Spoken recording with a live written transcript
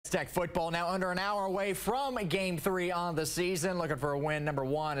Tech football now under an hour away from Game 3 on the season. Looking for a win number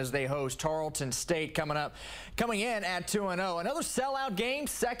 1 as they host Tarleton State coming in at 2-0. Another sellout game,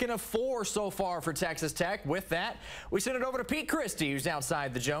 second of 4 so far for Texas Tech. With that, we send it over to Pete Christie, who's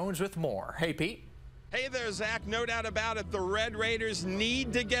outside the Jones with more. Hey, Pete. Hey there, Zach. No doubt about it. The Red Raiders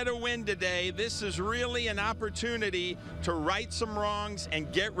need to get a win today. This is really an opportunity to right some wrongs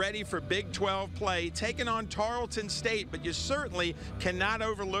and get ready for Big 12 play. Taking on Tarleton State, but you certainly cannot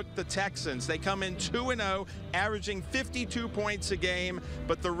overlook the Texans. They come in 2-0, averaging 52 points a game,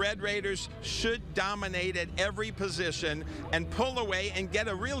 but the Red Raiders should dominate at every position and pull away and get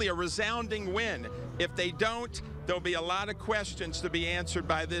a resounding win. If they don't, there'll be a lot of questions to be answered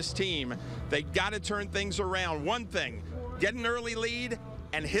by this team. They got to turn things around. One thing, get an early lead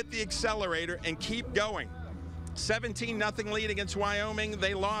and hit the accelerator and keep going. 17-0 lead against Wyoming,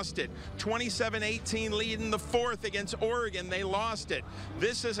 they lost it. 27-18 lead in the 4th against Oregon, they lost it.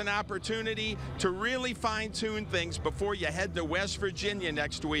 This is an opportunity to really fine-tune things before you head to West Virginia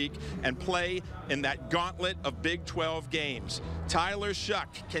next week and play in that gauntlet of Big 12 games. Tyler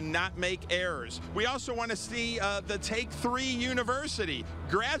Shuck cannot make errors. We also want to see the Take 3 University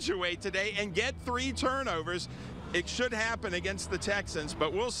graduate today and get 3 turnovers. It should happen against the Texans,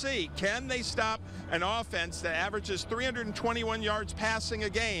 but we'll see. Can they stop an offense that averages 321 yards passing a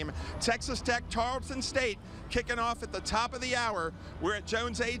game? Texas Tech, Tarleton State kicking off at the top of the hour. We're at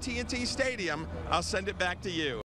Jones AT&T Stadium. I'll send it back to you.